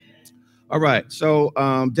All right. So,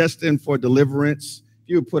 destined for deliverance. If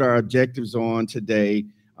you would put our objectives on today,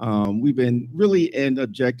 we've been really in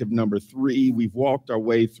objective number 3. We've walked our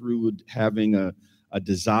way through having a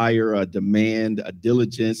desire, a demand, a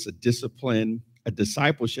diligence, a discipline, a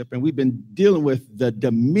discipleship, and we've been dealing with the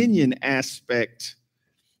dominion aspect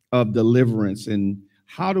of deliverance and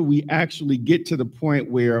how do we actually get to the point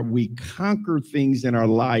where we conquer things in our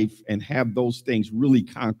life and have those things really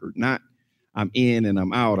conquered, not I'm in and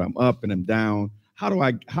I'm out, I'm up and I'm down. How do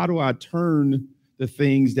I turn the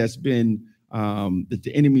things that's been that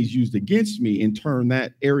the enemy's used against me and turn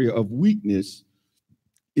that area of weakness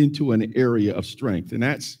into an area of strength? And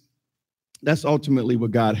that's ultimately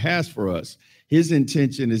what God has for us. His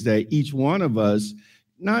intention is that each one of us,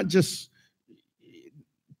 not just,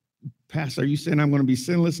 Pastor, are you saying I'm going to be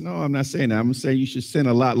sinless? No, I'm not saying that. I'm saying you should sin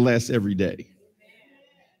a lot less every day.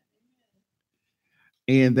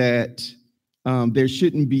 And that there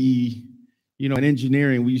shouldn't be, in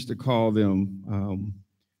engineering, we used to call them,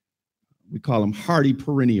 hardy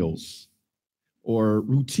perennials or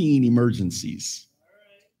routine emergencies.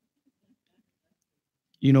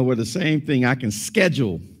 Where the same thing I can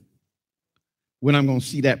schedule when I'm going to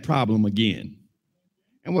see that problem again.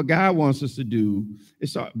 And what God wants us to do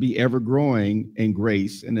is to be ever growing in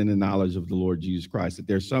grace and in the knowledge of the Lord Jesus Christ. That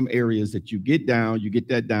there's some areas that you get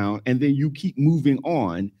that down, and then you keep moving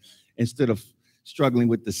on instead of struggling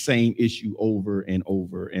with the same issue over and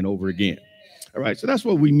over and over again. All right, so that's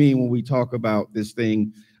what we mean when we talk about this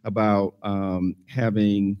thing about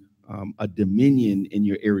having a dominion in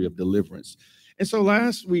your area of deliverance. And so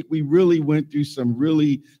last week, we really went through some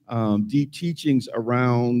really deep teachings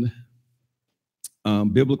around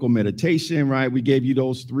biblical meditation, right? We gave you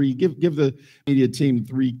those 3. Give the media team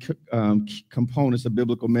 3 components of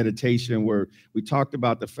biblical meditation, where we talked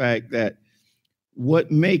about the fact that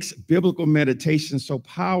what makes biblical meditation so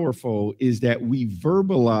powerful is that we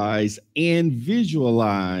verbalize and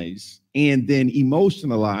visualize and then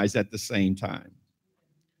emotionalize at the same time,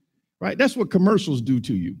 right? That's what commercials do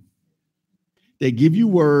to you. They give you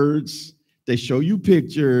words, they show you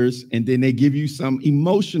pictures, and then they give you some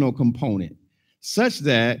emotional component such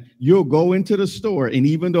that you'll go into the store, and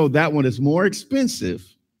even though that one is more expensive,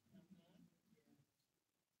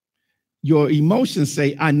 your emotions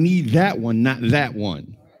say, I need that one, not that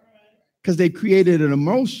one. Because they created an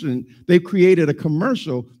emotion, they created a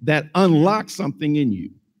commercial that unlocked something in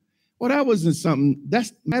you. Well, that wasn't something,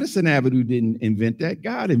 that's Madison Avenue didn't invent that.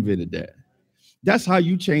 God invented that. That's how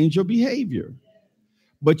you change your behavior.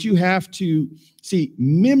 But you have to see,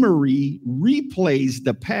 memory replays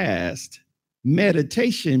the past.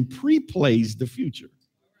 Meditation pre-plays the future.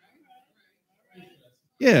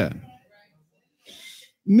 Yeah.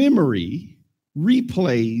 Memory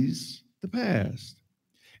replays the past.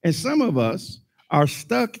 And some of us are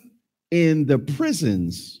stuck in the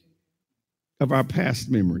prisons of our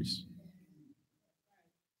past memories.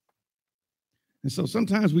 And so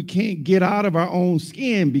sometimes we can't get out of our own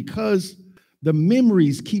skin because the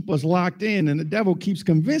memories keep us locked in, and the devil keeps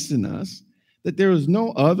convincing us that there is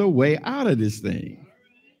no other way out of this thing.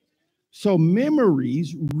 So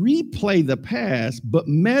memories replay the past, but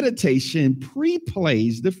meditation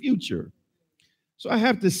pre-plays the future. So I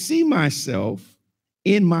have to see myself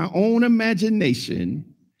in my own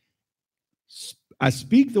imagination. I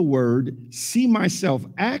speak the word, see myself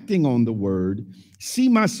acting on the word, see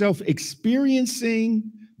myself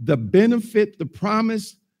experiencing the benefit, the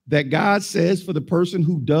promise that God says for the person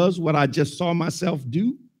who does what I just saw myself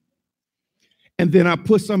do. And then I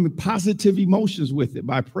put some positive emotions with it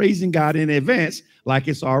by praising God in advance like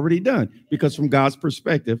it's already done. Because from God's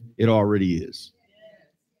perspective, it already is.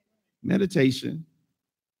 Meditation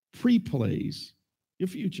pre-plays your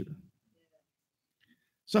future.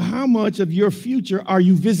 So how much of your future are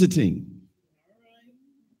you visiting?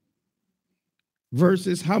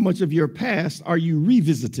 Versus how much of your past are you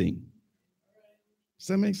revisiting? Does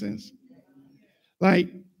that make sense?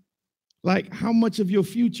 Like how much of your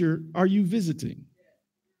future are you visiting?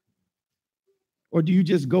 Or do you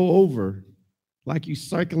just go over like you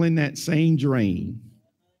cycling that same drain?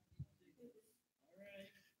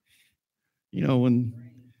 When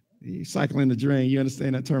you cycling the drain, you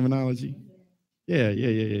understand that terminology? Yeah.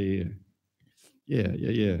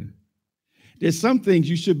 There's some things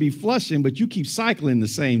you should be flushing, but you keep cycling the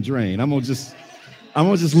same drain. I'm gonna just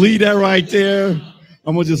leave that right there.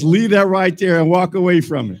 I'm gonna just leave that right there and walk away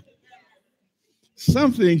from it.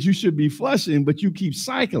 Some things you should be flushing, but you keep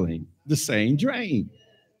cycling the same drain.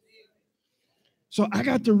 So I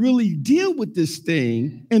got to really deal with this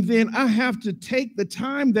thing, and then I have to take the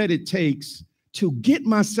time that it takes to get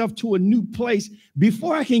myself to a new place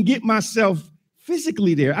before I can get myself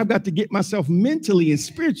physically there. I've got to get myself mentally and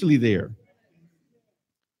spiritually there.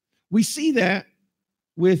 We see that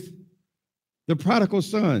with the prodigal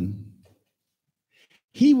son.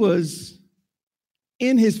 He was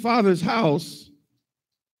in his father's house,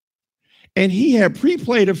 and he had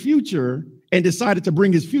pre-played a future and decided to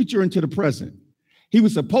bring his future into the present. He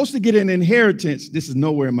was supposed to get an inheritance. This is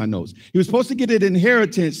nowhere in my notes. He was supposed to get an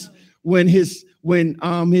inheritance when his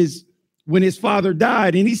father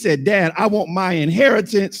died, and he said, "Dad, I want my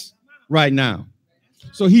inheritance right now."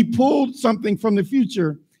 So he pulled something from the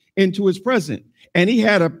future into his present. And he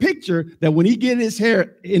had a picture that when he get his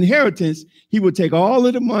inheritance, he would take all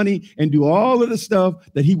of the money and do all of the stuff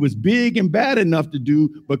that he was big and bad enough to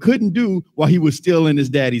do, but couldn't do while he was still in his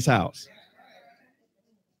daddy's house.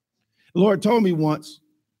 The Lord told me once,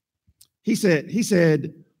 he said,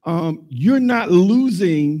 you're not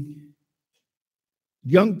losing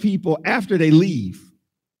young people after they leave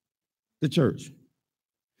the church.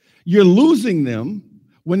 You're losing them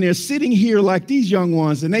when they're sitting here like these young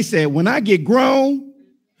ones, and they said, when I get grown,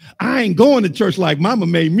 I ain't going to church like mama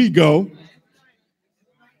made me go.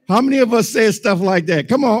 How many of us said stuff like that?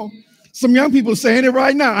 Come on. Some young people saying it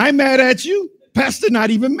right now. I'm mad at you. Pastor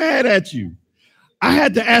not even mad at you. I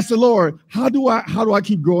had to ask the Lord, how do I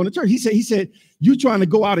keep growing the church? He said, you trying to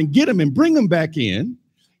go out and get them and bring them back in.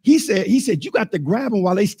 He said, you got to grab them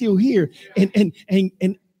while they still here and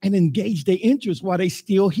engage their interest while they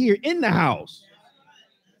still here in the house.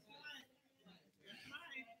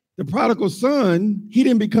 The prodigal son, he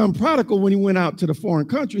didn't become prodigal when he went out to the foreign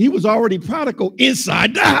country. He was already prodigal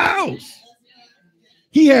inside the house.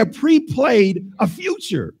 He had pre-played a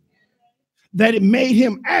future that it made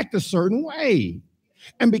him act a certain way.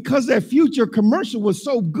 And because that future commercial was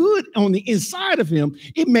so good on the inside of him,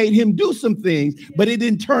 it made him do some things, but it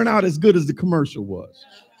didn't turn out as good as the commercial was.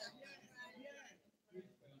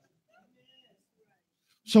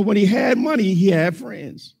 So when he had money, he had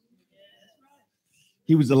friends.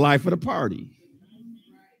 He was the life of the party.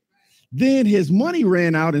 Then his money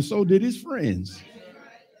ran out, and so did his friends.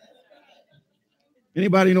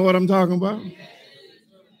 Anybody know what I'm talking about?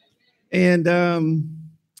 And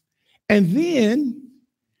then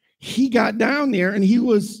he got down there, and he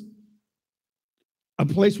was a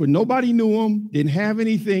place where nobody knew him, didn't have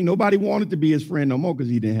anything. Nobody wanted to be his friend no more because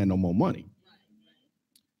he didn't have no more money.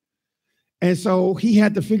 And so he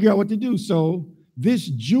had to figure out what to do. So this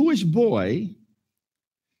Jewish boy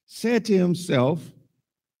said to himself,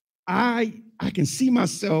 I can see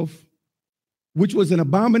myself, which was an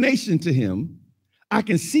abomination to him. I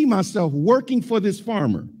can see myself working for this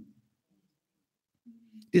farmer,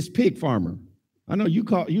 this pig farmer. I know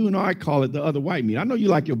I call it the other white meat. I know you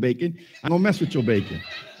like your bacon. I don't mess with your bacon.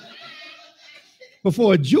 But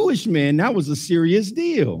for a Jewish man, that was a serious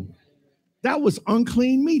deal. That was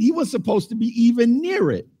unclean meat. He was supposed to be even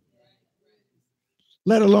near it,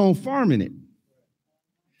 let alone farming it.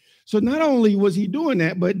 So not only was he doing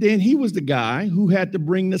that, but then he was the guy who had to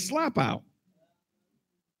bring the slop out,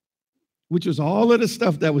 which was all of the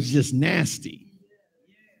stuff that was just nasty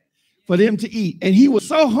for them to eat. And he was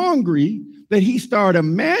so hungry that he started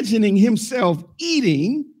imagining himself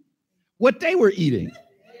eating what they were eating.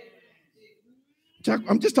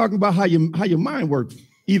 I'm just talking about how your mind works,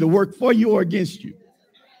 either work for you or against you.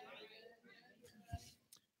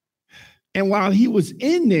 And while he was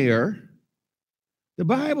in there, the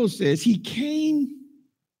Bible says he came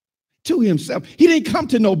to himself. He didn't come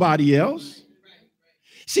to nobody else.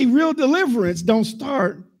 See, real deliverance don't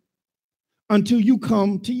start until you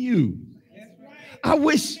come to you. I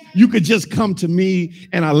wish you could just come to me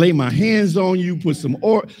and I lay my hands on you, put some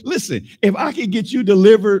oil. Listen, if I could get you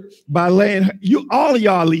delivered by laying you, all of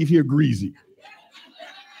y'all leave here greasy.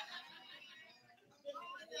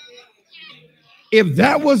 If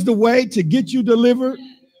that was the way to get you delivered,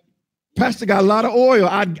 Pastor got a lot of oil.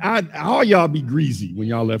 All y'all be greasy when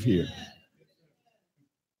y'all left here.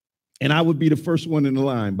 And I would be the first one in the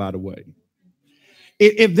line, by the way.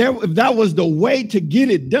 If that was the way to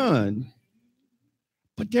get it done,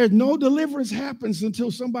 but there's no deliverance happens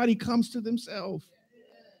until somebody comes to themselves.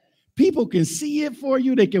 People can see it for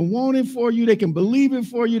you. They can want it for you. They can believe it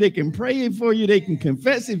for you. They can pray it for you. They can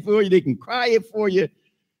confess it for you. They can cry it for you.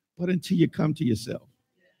 But until you come to yourself,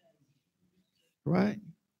 right?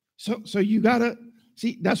 So you gotta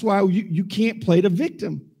see. That's why you can't play the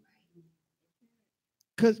victim,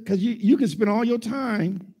 because you can spend all your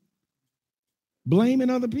time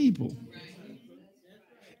blaming other people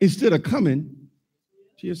instead of coming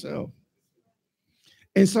to yourself.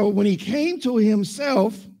 And so when he came to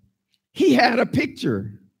himself, he had a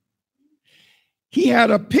picture. He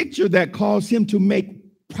had a picture that caused him to make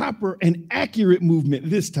proper and accurate movement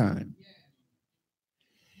this time.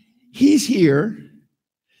 He's here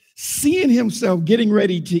seeing himself getting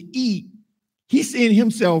ready to eat. He's seeing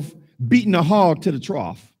himself beating a hog to the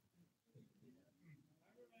trough.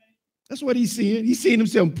 That's what he's seeing. He's seeing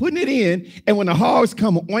himself putting it in, and when the hogs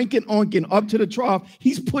come oinking up to the trough,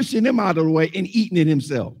 he's pushing them out of the way and eating it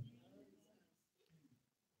himself.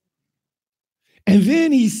 And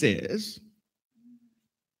then he says,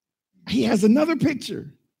 he has another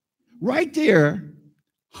picture right there,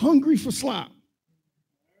 hungry for slop.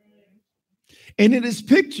 And in his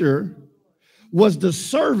picture was the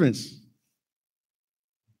servants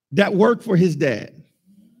that worked for his dad.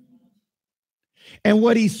 And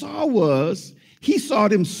what he saw was, he saw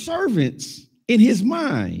them servants in his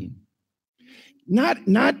mind, not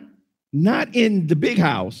in the big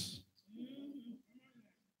house,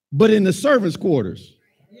 but in the servants' quarters.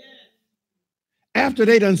 After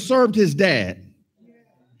they done served his dad,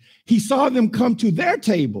 he saw them come to their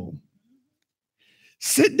table,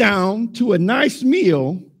 sit down to a nice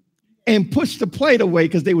meal, and push the plate away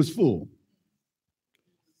because they was full.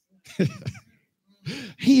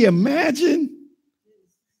 He imagined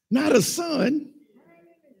not a son,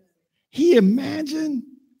 he imagined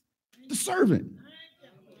the servant.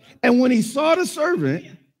 And when he saw the servant,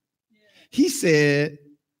 he said,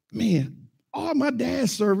 man, all my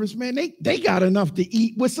dad's servants, man, they got enough to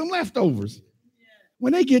eat with some leftovers.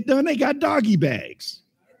 When they get done, they got doggy bags.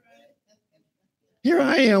 Here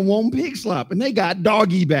I am wanting pig slop, and they got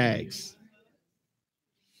doggy bags.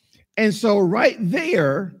 And so right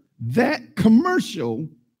there, that commercial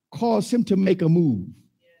caused him to make a move.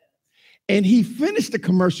 And he finished the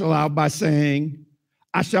commercial out by saying,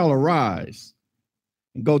 I shall arise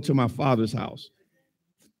and go to my father's house.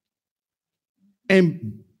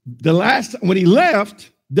 And when he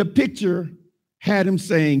left, the picture had him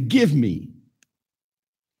saying, give me.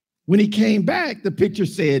 When he came back, the picture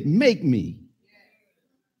said, make me.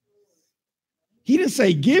 He didn't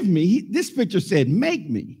say, give me. This picture said, make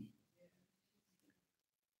me.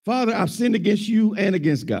 Father, I've sinned against you and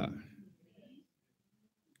against God.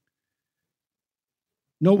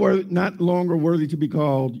 Not longer worthy to be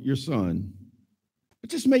called your son,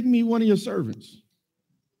 but just make me one of your servants.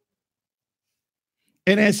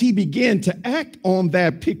 And as he began to act on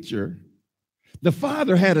that picture, the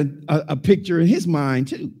father had a picture in his mind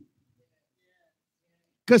too.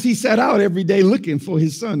 Because he sat out every day looking for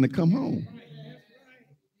his son to come home.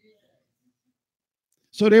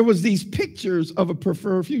 So there was these pictures of a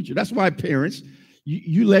preferred future. That's why parents,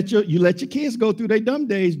 you let your kids go through their dumb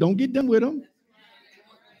days. Don't get done with them.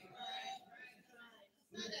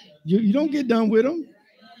 You don't get done with them.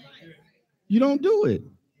 You don't do it.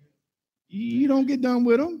 You don't get done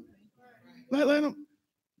with them. Let them,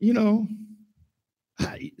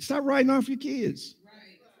 stop writing off your kids.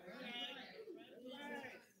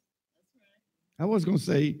 I was going to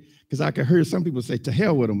say, because I could hear some people say, to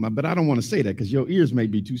hell with them, but I don't want to say that because your ears may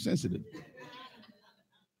be too sensitive.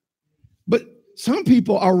 But some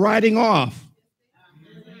people are writing off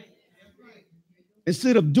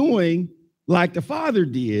instead of doing like the father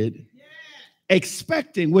did,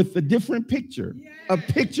 expecting with a different picture, a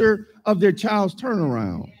picture of their child's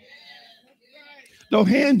turnaround. Though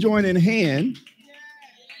hand join in hand,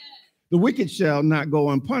 the wicked shall not go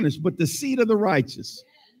unpunished, but the seed of the righteous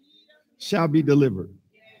shall be delivered.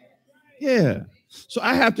 Yeah. So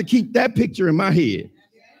I have to keep that picture in my head.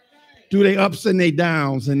 Do they ups and they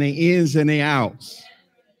downs and they ins and they outs?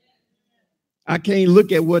 I can't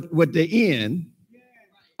look at what they're in.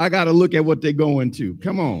 I got to look at what they're going to.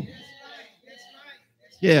 Come on.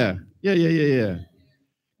 Yeah.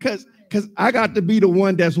 Because I got to be the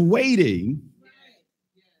one that's waiting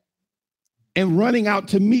and running out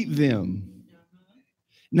to meet them.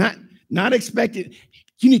 Not expecting,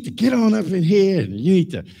 you need to get on up in here and you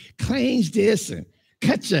need to cleanse this and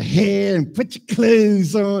cut your hair and put your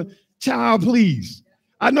clothes on. Child, please.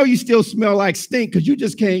 I know you still smell like stink because you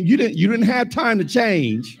just came. You didn't have time to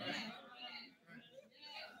change.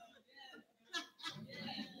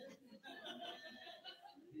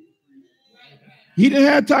 He didn't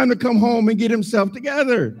have time to come home and get himself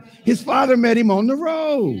together. His father met him on the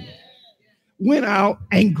road, went out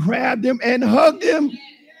and grabbed him and hugged him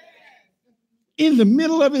in the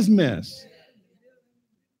middle of his mess.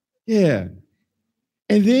 Yeah.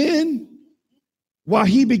 And then while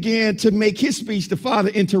he began to make his speech, the father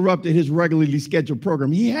interrupted his regularly scheduled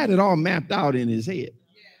program. He had it all mapped out in his head.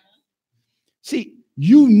 See,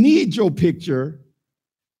 you need your picture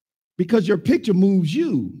because your picture moves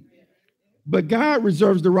you. But God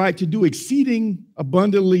reserves the right to do exceeding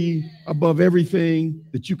abundantly above everything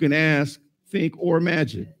that you can ask, think, or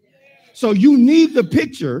imagine. So you need the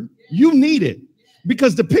picture. You need it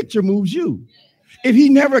because the picture moves you. If he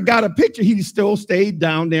never got a picture, he still stayed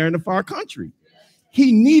down there in the far country.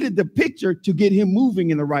 He needed the picture to get him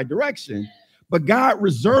moving in the right direction. But God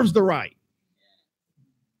reserves the right.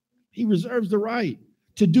 He reserves the right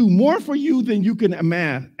to do more for you than you can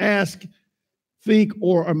ask, think,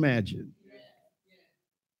 or imagine.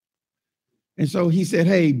 And so he said,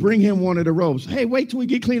 hey, bring him one of the robes. Hey, wait till we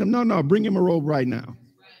get clean up. No, bring him a robe right now.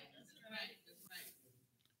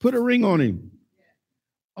 Put a ring on him.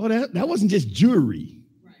 Oh, that wasn't just jewelry.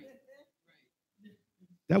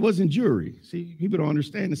 That wasn't jewelry. See, people don't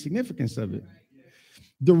understand the significance of it.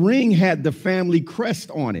 The ring had the family crest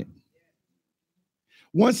on it.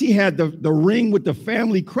 Once he had the ring with the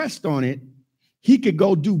family crest on it, he could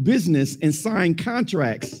go do business and sign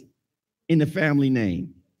contracts in the family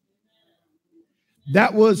name.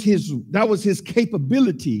 That was his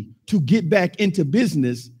capability to get back into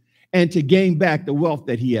business and to gain back the wealth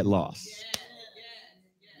that he had lost.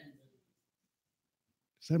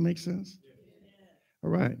 Does that make sense? All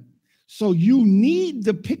right. So you need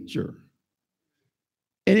the picture.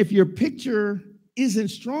 And if your picture isn't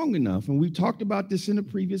strong enough, and we talked about this in the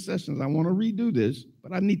previous sessions, I want to redo this,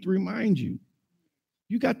 but I need to remind you,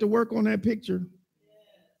 you got to work on that picture.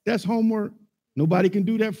 That's homework. Nobody can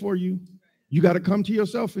do that for you. You got to come to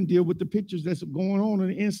yourself and deal with the pictures that's going on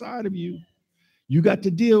the inside of you. You got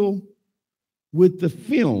to deal with the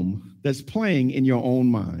film that's playing in your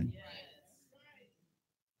own mind.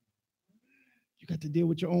 You got to deal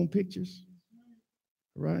with your own pictures,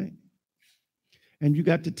 right? And you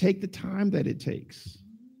got to take the time that it takes.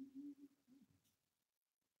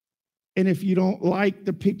 And if you don't like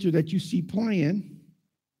the picture that you see playing,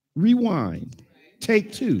 rewind,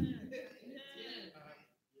 take two.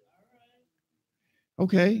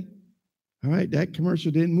 Okay. All right. That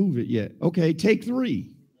commercial didn't move it yet. Okay. Take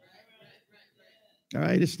three. All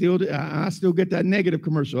right. I still get that negative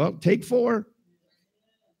commercial. Oh, take four.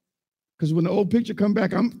 Because when the old picture come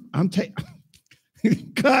back, I'm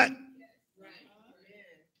cut.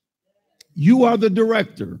 You are the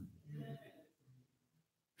director.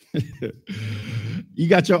 You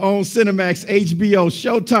got your own Cinemax, HBO,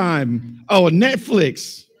 Showtime,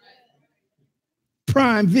 Netflix,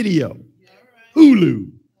 Prime Video,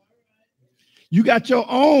 Hulu. You got your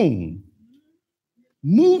own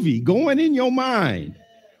movie going in your mind.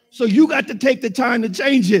 So you got to take the time to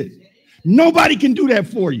change it. Nobody can do that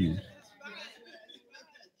for you.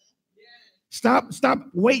 Stop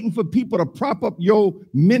waiting for people to prop up your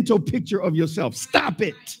mental picture of yourself. Stop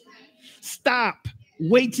it. Stop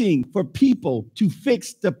waiting for people to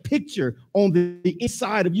fix the picture on the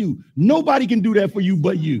inside of you. Nobody can do that for you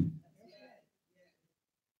but you.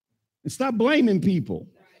 And stop blaming people.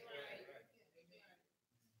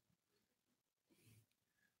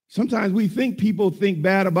 Sometimes we think people think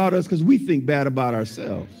bad about us because we think bad about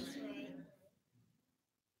ourselves.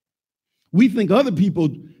 We think other people...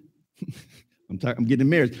 I'm getting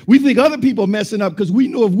married. We think other people messing up because we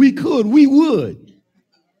know if we could, we would.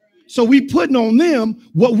 So we putting on them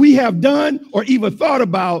what we have done or even thought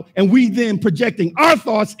about, and we then projecting our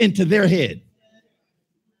thoughts into their head.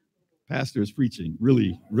 Pastor is preaching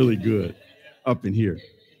really, really good up in here.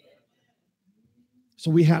 So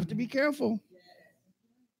we have to be careful.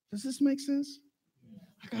 Does this make sense?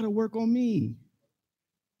 I got to work on me.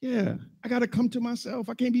 Yeah, I got to come to myself.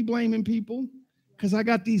 I can't be blaming people. Because I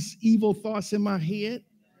got these evil thoughts in my head.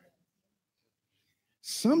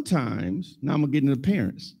 Sometimes, now I'm going to get into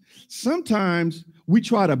parents. Sometimes we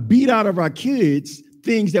try to beat out of our kids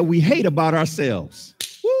things that we hate about ourselves.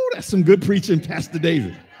 Woo, that's some good preaching, Pastor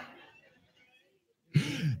David.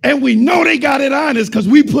 And we know they got it honest because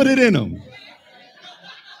we put it in them.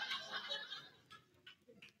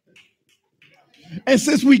 And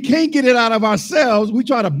since we can't get it out of ourselves, we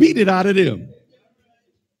try to beat it out of them.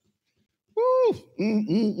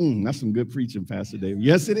 That's some good preaching, Pastor David.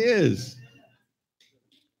 Yes, it is.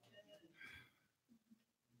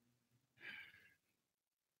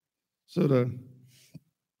 So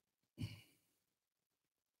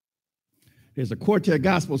there's a Quartet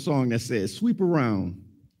gospel song that says, sweep around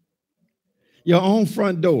your own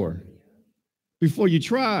front door before you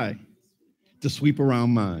try to sweep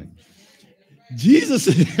around mine. Jesus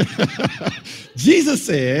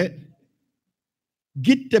said,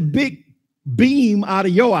 get the big beam out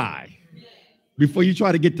of your eye before you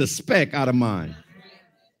try to get the speck out of mine.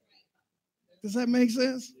 Does that make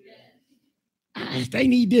sense? They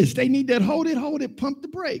need this. They need that. Hold it. Pump the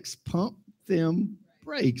brakes. Pump them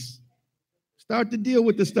brakes. Start to deal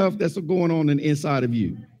with the stuff that's going on the inside of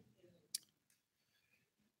you.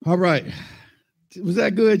 All right. Was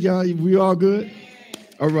that good, y'all? We all good?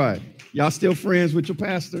 All right. Y'all still friends with your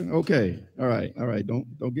pastor? Okay. All right. All right.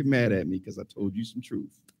 Don't get mad at me because I told you some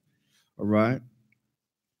truth. All right.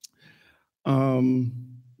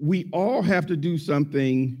 We all have to do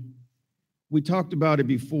something. We talked about it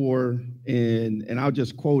before, and I'll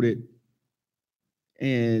just quote it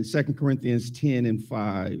in 2 Corinthians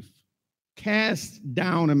 10:5. Cast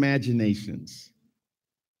down imaginations.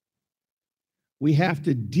 We have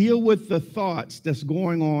to deal with the thoughts that's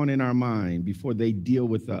going on in our mind before they deal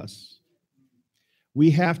with us. We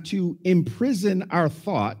have to imprison our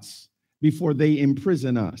thoughts before they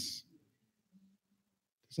imprison us.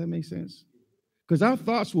 Does that make sense? Because our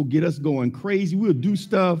thoughts will get us going crazy. We'll do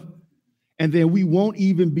stuff, and then we won't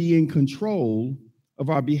even be in control of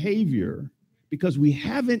our behavior because we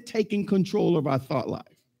haven't taken control of our thought life.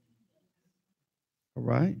 All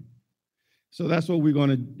right? So that's what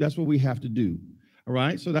we have to do. All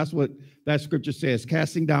right? So that's what that scripture says,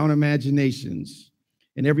 casting down imaginations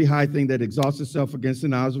and every high thing that exalts itself against the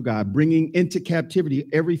knowledge of God, bringing into captivity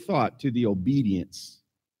every thought to the obedience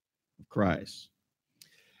of Christ.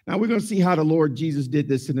 Now we're going to see how the Lord Jesus did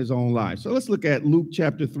this in his own life. So let's look at Luke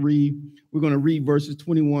chapter 3. We're going to read verses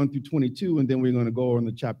 21 through 22, and then we're going to go on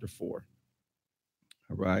to chapter 4.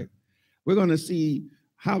 All right? We're going to see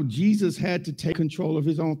how Jesus had to take control of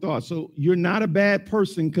his own thoughts. So you're not a bad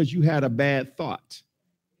person because you had a bad thought.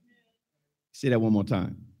 Say that one more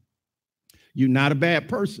time. You're not a bad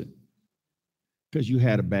person because you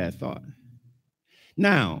had a bad thought.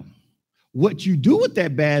 Now, what you do with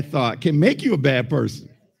that bad thought can make you a bad person.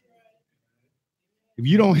 If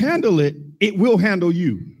you don't handle it, it will handle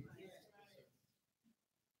you.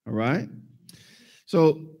 All right?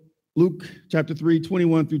 So Luke chapter 3,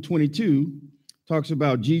 21 through 22 talks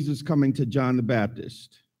about Jesus coming to John the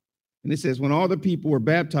Baptist. And it says, when all the people were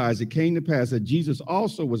baptized, it came to pass that Jesus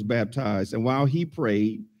also was baptized. And while he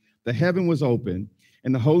prayed, the heaven was open,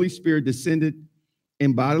 and the Holy Spirit descended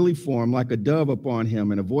in bodily form like a dove upon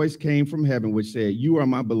him. And a voice came from heaven which said, you are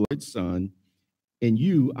my beloved Son, in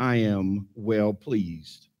you I am well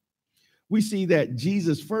pleased. We see that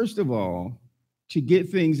Jesus, first of all, to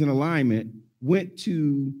get things in alignment, went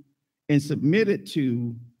to and submitted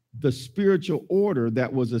to the spiritual order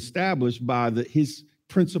that was established by his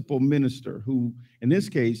principal minister, who in this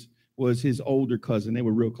case was his older cousin. They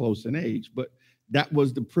were real close in age, but that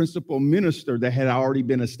was the principal minister that had already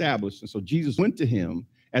been established. And so Jesus went to him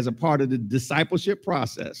as a part of the discipleship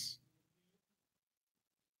process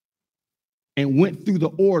and went through the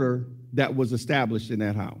order that was established in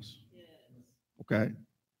that house. Okay?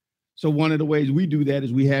 So one of the ways we do that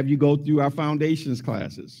is we have you go through our foundations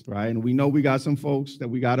classes, right? And we know we got some folks that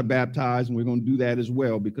we got to baptize, and we're going to do that as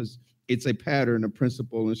well because it's a pattern, a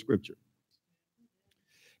principle in Scripture.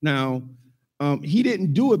 Now, he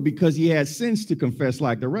didn't do it because he had sins to confess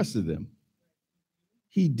like the rest of them.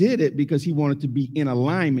 He did it because he wanted to be in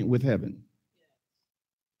alignment with heaven.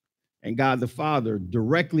 And God the Father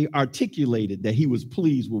directly articulated that he was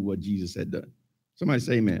pleased with what Jesus had done. Somebody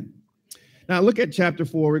say amen. Now look at chapter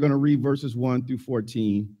 4. We're going to read verses 1 through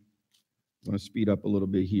 14. I'm going to speed up a little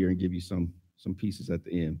bit here and give you some pieces at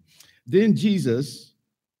the end. Then Jesus,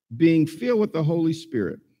 being filled with the Holy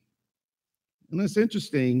Spirit. And that's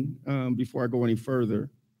interesting, before I go any further.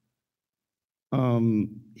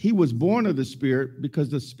 He was born of the Spirit because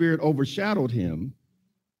the Spirit overshadowed him.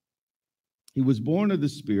 He was born of the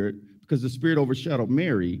Spirit because the Spirit overshadowed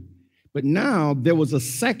Mary. But now there was a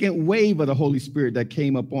second wave of the Holy Spirit that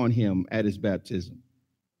came upon him at his baptism.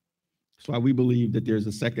 That's why we believe that there's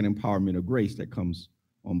a second empowerment of grace that comes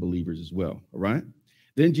on believers as well. All right.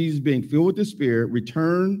 Then Jesus, being filled with the Spirit,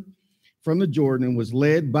 returned from the Jordan and was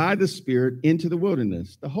led by the Spirit into the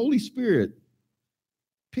wilderness. The Holy Spirit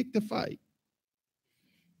picked a fight.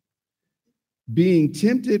 Being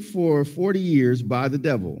tempted for 40 years by the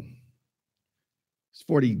devil. It's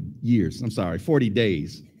 40 years. I'm sorry, 40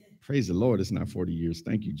 days. Praise the Lord, it's not 40 years.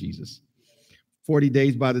 Thank you, Jesus. 40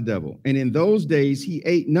 days by the devil. And in those days he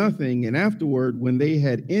ate nothing, and afterward, when they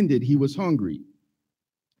had ended, he was hungry.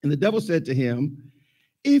 And the devil said to him,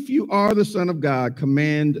 if you are the Son of God,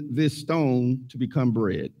 command this stone to become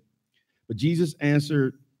bread. But Jesus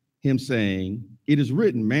answered him, saying, it is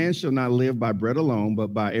written, man shall not live by bread alone,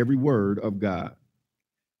 but by every word of God.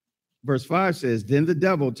 Verse 5 says, then the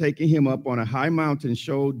devil, taking him up on a high mountain,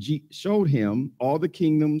 showed him all the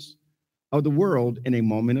kingdoms of the world in a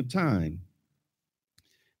moment of time.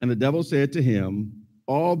 And the devil said to him,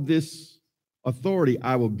 all this authority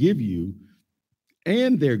I will give you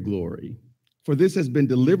and their glory, for this has been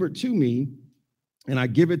delivered to me, and I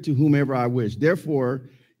give it to whomever I wish. Therefore,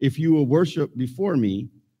 if you will worship before me,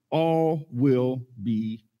 all will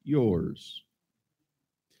be yours.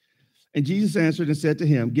 And Jesus answered and said to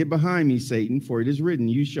him, Get behind me, Satan, for it is written,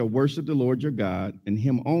 You shall worship the Lord your God, and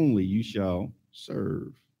him only you shall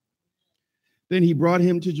serve. Then he brought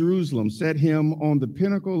him to Jerusalem, set him on the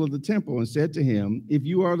pinnacle of the temple, and said to him, If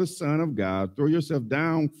you are the Son of God, throw yourself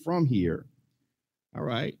down from here. All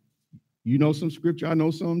right. You know some scripture, I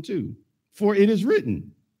know some too. For it is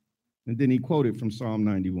written. And then he quoted from Psalm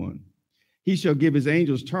 91. He shall give his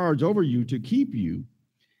angels charge over you to keep you,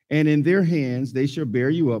 and in their hands they shall bear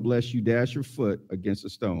you up, lest you dash your foot against a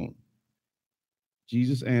stone.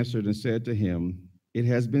 Jesus answered and said to him, It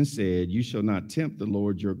has been said, You shall not tempt the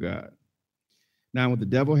Lord your God. Now, when the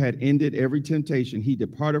devil had ended every temptation, he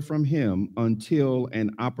departed from him until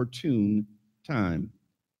an opportune time.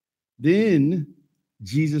 Then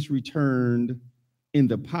Jesus returned in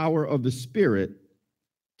the power of the Spirit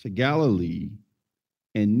to Galilee,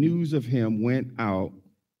 and news of him went out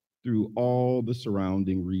through all the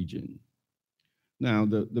surrounding region. Now,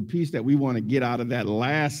 the piece that we want to get out of that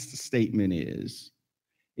last statement is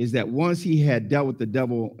that once he had dealt with the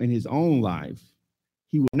devil in his own life,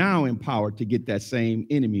 he was now empowered to get that same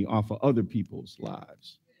enemy off of other people's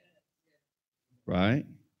lives. Right?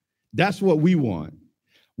 That's what we want.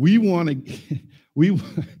 We want to,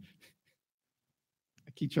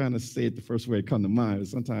 I keep trying to say it the first way it comes to mind, but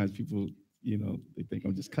sometimes people, they think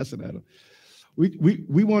I'm just cussing at them.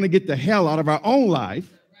 We want to get the hell out of our own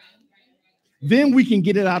life. Then we can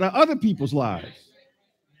get it out of other people's lives.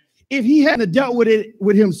 If he hadn't dealt with it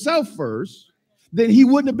with himself first, then he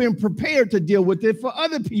wouldn't have been prepared to deal with it for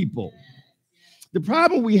other people. The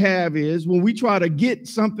problem we have is when we try to get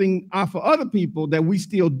something off of other people that we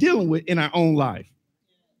still dealing with in our own life.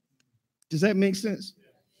 Does that make sense?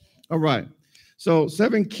 All right. So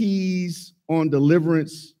 7 keys on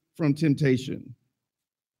deliverance from temptation.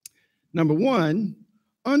 Number 1,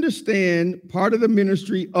 understand part of the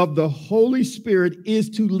ministry of the Holy Spirit is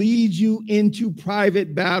to lead you into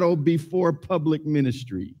private battle before public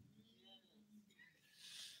ministry.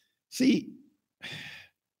 See,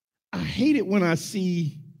 I hate it when I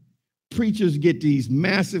see preachers get these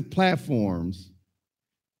massive platforms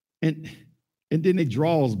and then their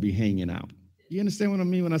draws be hanging out. You understand what I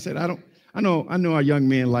mean when I said I know our young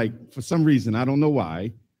men, like, for some reason, I don't know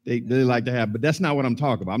why, they like to have, but that's not what I'm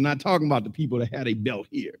talking about. I'm not talking about the people that had a belt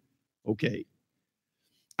here, okay?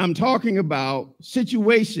 I'm talking about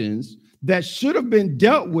situations that should have been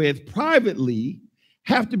dealt with privately,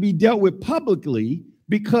 have to be dealt with publicly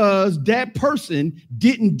because that person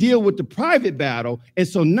didn't deal with the private battle, and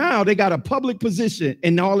so now they got a public position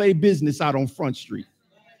and all their business out on Front Street.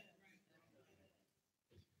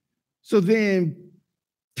 So then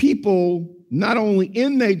people, not only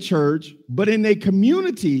in their church, but in their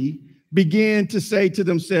community, began to say to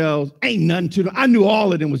themselves, ain't nothing to them. I knew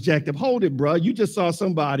all of them was jacked up. Hold it, bro. You just saw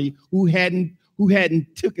somebody who hadn't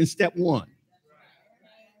taken step 1.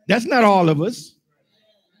 That's not all of us.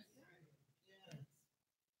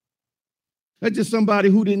 That's just somebody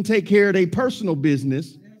who didn't take care of their personal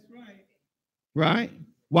business, right?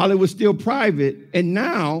 While it was still private, and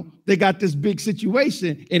now they got this big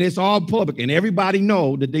situation, and it's all public, and everybody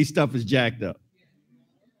know that their stuff is jacked up.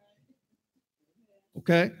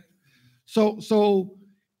 Okay? So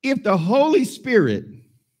if the Holy Spirit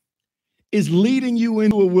is leading you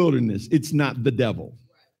into a wilderness, it's not the devil.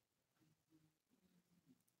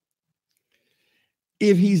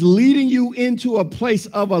 If he's leading you into a place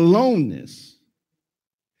of aloneness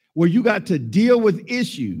where you got to deal with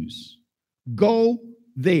issues, go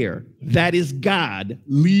there. That is God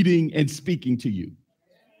leading and speaking to you.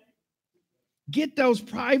 Get those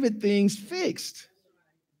private things fixed,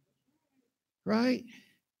 right?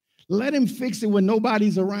 Let him fix it when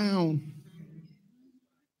nobody's around.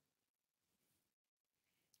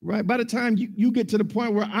 Right? By the time you get to the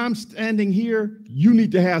point where I'm standing here, you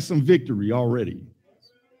need to have some victory already.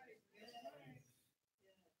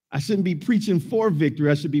 I shouldn't be preaching for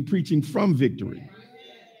victory. I should be preaching from victory.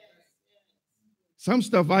 Some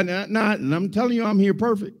stuff I'm not, and I'm telling you I'm here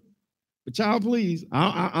perfect. But child, please,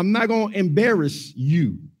 I'm not going to embarrass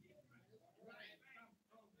you.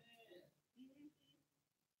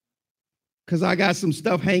 Because I got some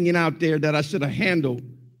stuff hanging out there that I should have handled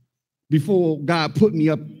before God put me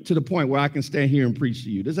up to the point where I can stand here and preach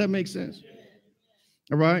to you. Does that make sense?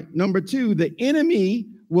 All right. Number 2, the enemy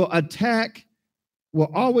will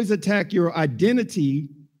always attack your identity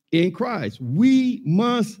in Christ. We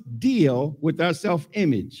must deal with our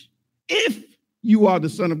self-image if you are the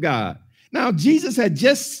Son of God. Now, Jesus had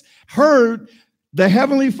just heard the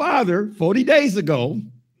Heavenly Father 40 days ago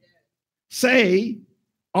say,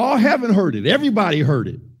 all heaven heard it. Everybody heard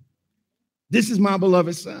it. This is my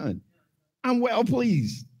beloved Son. I'm well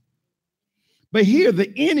pleased. But here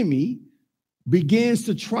the enemy begins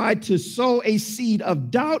to try to sow a seed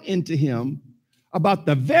of doubt into him about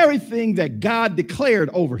the very thing that God declared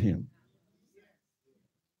over him.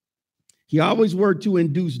 He always worked to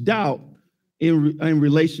induce doubt in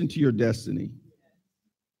relation to your destiny.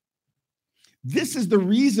 This is the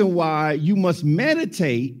reason why you must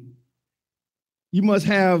meditate. You must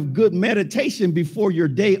have good meditation before your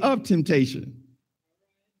day of temptation.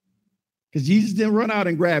 Because Jesus didn't run out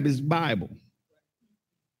and grab his Bible.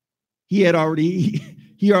 He already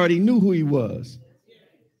knew who he was.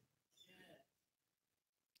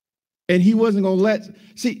 And he wasn't going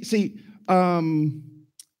to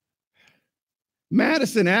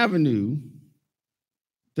Madison Avenue,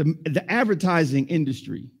 the advertising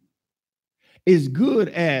industry is good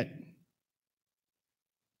at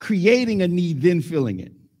creating a need, then filling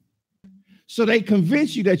it. So they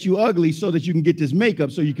convince you that you're ugly so that you can get this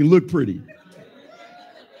makeup so you can look pretty.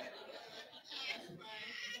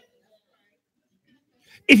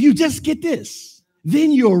 If you just get this,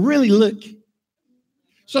 then you'll really look.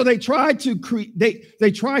 So they try to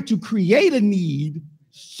create a need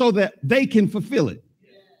so that they can fulfill it.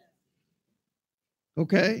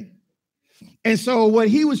 Okay? And so what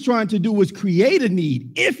he was trying to do was create a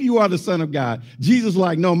need. If you are the Son of God, Jesus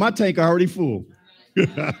like, no, my tank already full.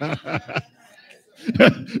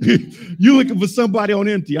 You looking for somebody on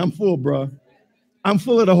empty. I'm full, bro. I'm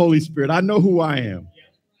full of the Holy Spirit. I know who I am.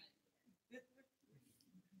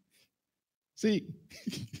 See,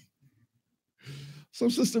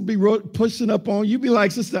 some sister be pushing up on you. Be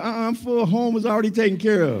like, sister, I'm full. Home is already taken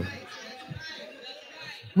care of.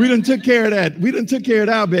 We done took care of that. We done took care of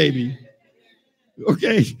that, baby.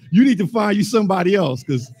 Okay, you need to find you somebody else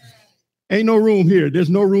because ain't no room here.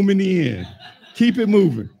 There's no room in the end. Keep it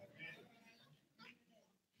moving.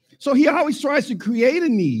 So he always tries to create a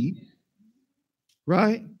need,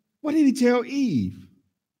 right? What did he tell Eve?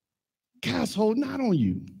 God's holding out on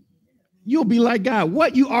you. You'll be like God.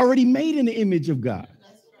 What? You already made in the image of God.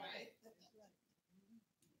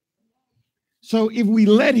 So if we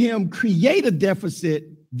let him create a deficit,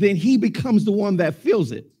 then he becomes the one that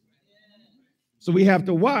fills it. So we have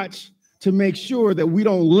to watch to make sure that we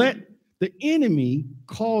don't let the enemy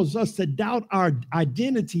cause us to doubt our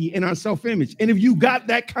identity and our self-image. And if you got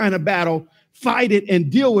that kind of battle, fight it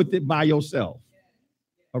and deal with it by yourself.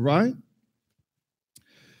 All right?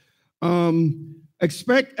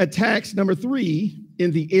 Expect attacks, number 3,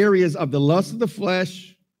 in the areas of the lust of the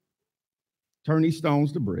flesh, turn these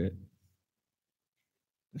stones to bread.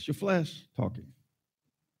 That's your flesh talking.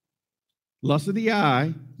 Lust of the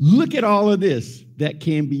eye, look at all of this that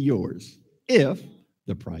can be yours if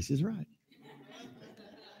the price is right.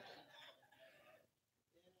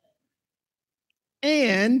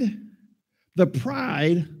 And the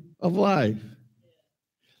pride of life.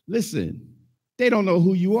 Listen, they don't know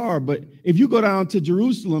who you are, but if you go down to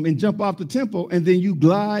Jerusalem and jump off the temple and then you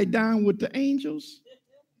glide down with the angels,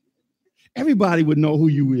 everybody would know who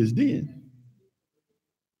you is then.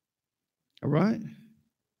 All right?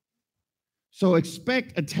 So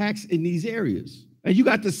expect attacks in these areas. And you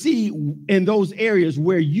got to see in those areas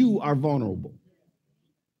where you are vulnerable.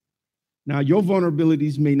 Now, your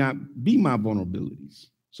vulnerabilities may not be my vulnerabilities.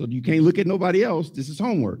 So you can't look at nobody else. This is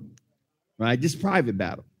homework, right? This private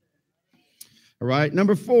battle. All right.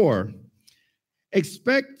 Number 4,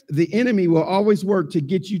 expect the enemy will always work to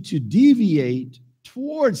get you to deviate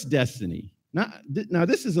towards destiny. Now,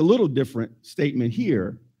 this is a little different statement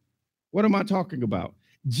here. What am I talking about?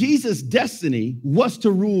 Jesus' destiny was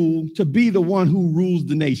to be the one who rules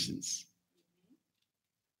the nations.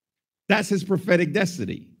 That's his prophetic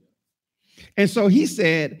destiny. And so he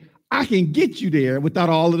said, I can get you there without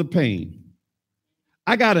all of the pain.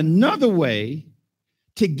 I got another way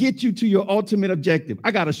to get you to your ultimate objective.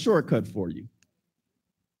 I got a shortcut for you.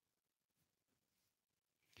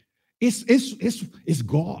 It's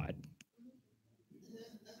God.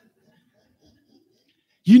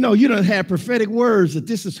 You know, you don't have prophetic words that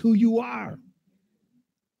this is who you are.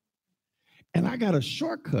 And I got a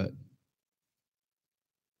shortcut.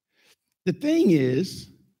 The thing is,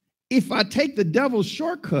 if I take the devil's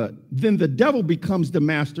shortcut, then the devil becomes the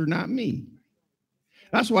master, not me.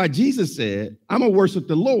 That's why Jesus said, I'm going to worship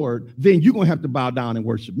the Lord, then you're going to have to bow down and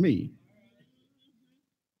worship me.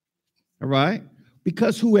 All right?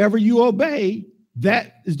 Because whoever you obey,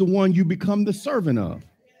 that is the one you become the servant of.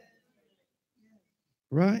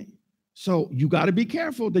 Right? So you got to be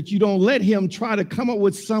careful that you don't let him try to come up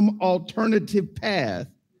with some alternative path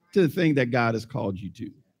to the thing that God has called you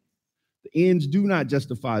to. The ends do not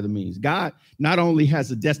justify the means. God not only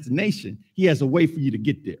has a destination, he has a way for you to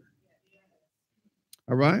get there.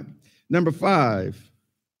 All right? Number 5,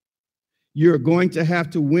 You're going to have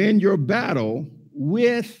to win your battle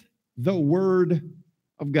with the word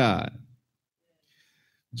of God.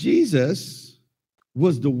 Jesus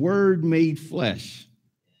was the word made flesh.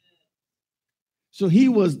 So he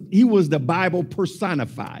was the Bible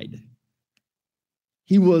personified.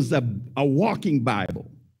 He was a walking Bible.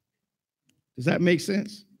 Does that make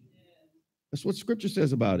sense? That's what scripture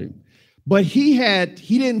says about him. But he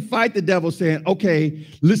didn't fight the devil saying, okay,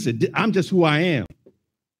 listen, I'm just who I am.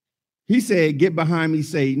 He said, get behind me,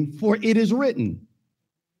 Satan, for it is written.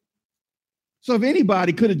 So if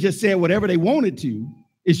anybody could have just said whatever they wanted to,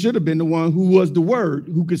 it should have been the one who was the word,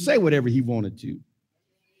 who could say whatever he wanted to.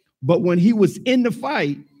 But when he was in the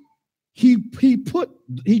fight, he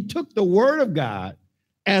took the word of God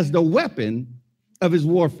as the weapon of his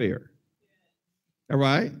warfare. All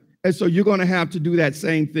right? And so you're going to have to do that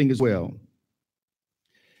same thing as well.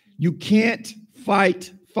 You can't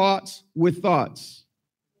fight thoughts with thoughts.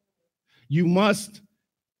 You must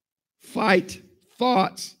fight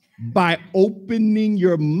thoughts by opening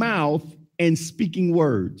your mouth and speaking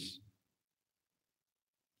words.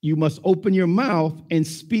 You must open your mouth and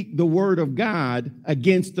speak the word of God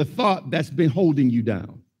against the thought that's been holding you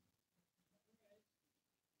down.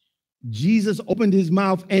 Jesus opened his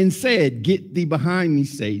mouth and said, get thee behind me,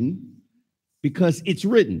 Satan, because it's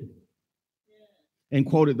written, and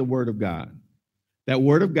quoted the word of God. That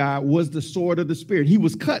word of God was the sword of the Spirit. He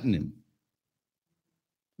was cutting him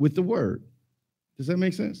with the word. Does that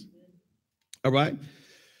make sense? All right.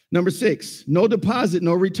 Number 6, no deposit,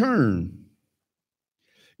 no return.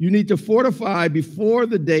 You need to fortify before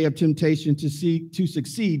the day of temptation to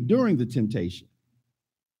succeed during the temptation.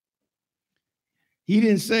 He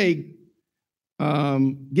didn't say,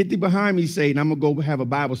 get thee behind me, Satan, I'm going to go have a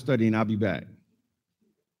Bible study and I'll be back.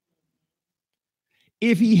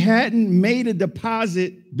 If he hadn't made a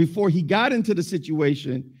deposit before he got into the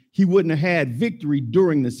situation, he wouldn't have had victory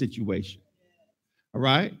during the situation. All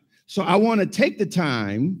right? So I want to take the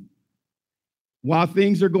time while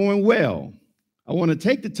things are going well. I want to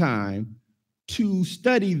take the time to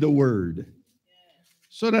study the word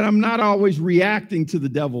so that I'm not always reacting to the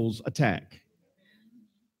devil's attack.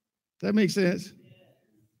 Does that make sense?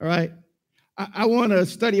 All right. I want to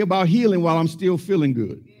study about healing while I'm still feeling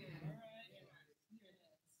good.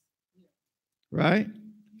 Right?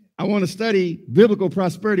 I want to study biblical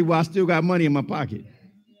prosperity while I still got money in my pocket.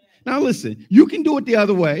 Now, listen, you can do it the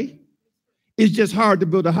other way. It's just hard to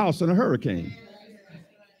build a house in a hurricane.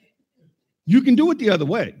 You can do it the other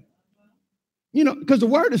way. You know, because the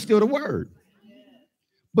word is still the word.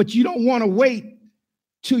 But you don't want to wait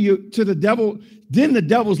to the devil. Then the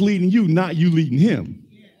devil's leading you, not you leading him.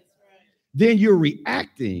 Then you're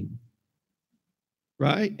reacting,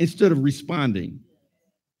 right? Instead of responding.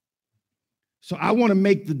 So I want to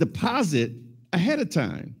make the deposit ahead of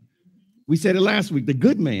time. We said it last week. The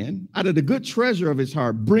good man, out of the good treasure of his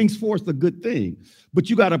heart, brings forth the good thing. But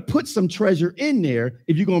you got to put some treasure in there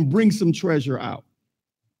if you're going to bring some treasure out.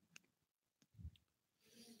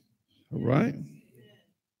 All right.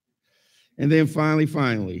 And then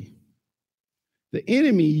finally, the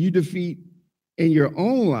enemy you defeat in your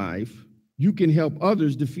own life, you can help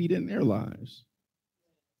others defeat in their lives.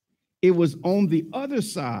 It was on the other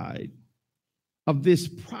side of this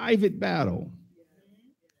private battle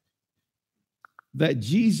that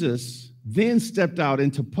Jesus then stepped out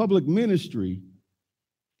into public ministry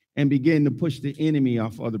and began to push the enemy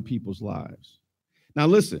off other people's lives. Now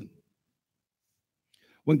listen,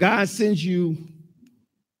 when God sends you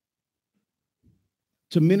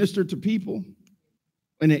to minister to people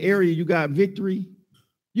in an area you got victory,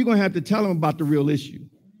 you're going to have to tell them about the real issue.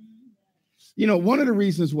 You know, one of the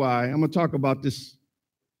reasons why I'm going to talk about this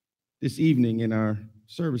evening in our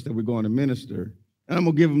service that we're going to minister, and I'm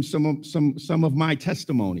going to give them some of my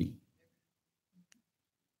testimony.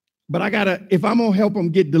 But if I'm going to help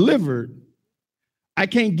them get delivered, I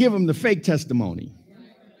can't give them the fake testimony.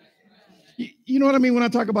 You know what I mean when I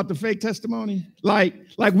talk about the fake testimony? Like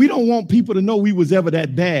we don't want people to know we was ever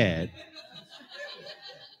that bad.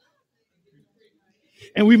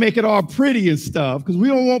 And we make it all pretty and stuff because we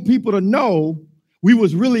don't want people to know we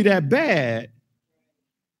was really that bad.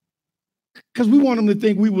 Because we want them to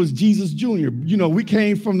think we was Jesus Jr. You know, we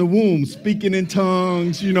came from the womb speaking in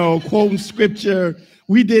tongues, you know, quoting scripture.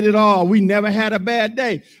 We did it all. We never had a bad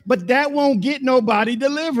day. But that won't get nobody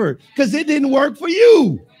delivered because it didn't work for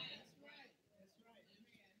you.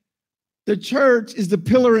 The church is the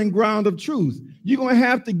pillar and ground of truth. You're going to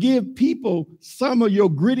have to give people some of your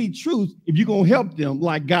gritty truth if you're going to help them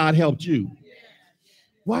like God helped you.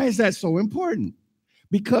 Why is that so important?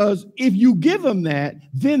 Because if you give them that,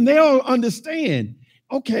 then they'll understand.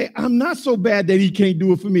 okay, I'm not so bad that he can't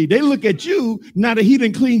do it for me. They look at you now that he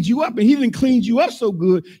done cleaned you up, and he done cleaned you up so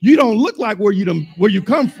good, you don't look like where you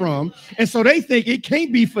come from. And so they think it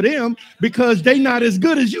can't be for them because they not as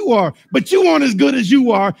good as you are. But you aren't as good as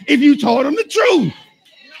you are if you told them the truth.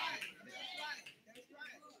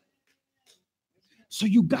 So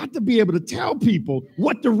you got to be able to tell people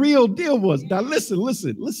what the real deal was. Now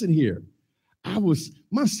listen here.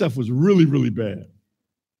 My stuff was really, really bad.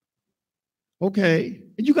 Okay,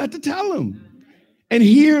 and you got to tell them. And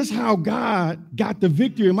here's how God got the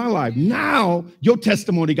victory in my life. Now your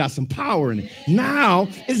testimony got some power in it. Now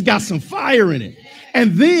it's got some fire in it.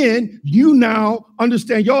 And then you now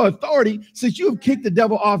understand your authority. Since you have kicked the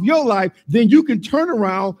devil off your life, then you can turn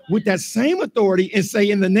around with that same authority and say,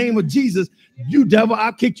 in the name of Jesus, you devil,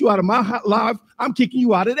 I kicked you out of my life. I'm kicking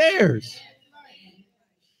you out of theirs.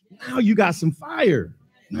 Now you got some fire.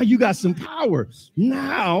 Now you got some power.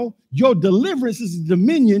 Now your deliverance is a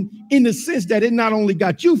dominion in the sense that it not only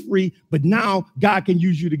got you free, but now God can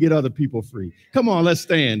use you to get other people free. Come on, let's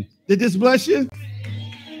stand. Did this bless you?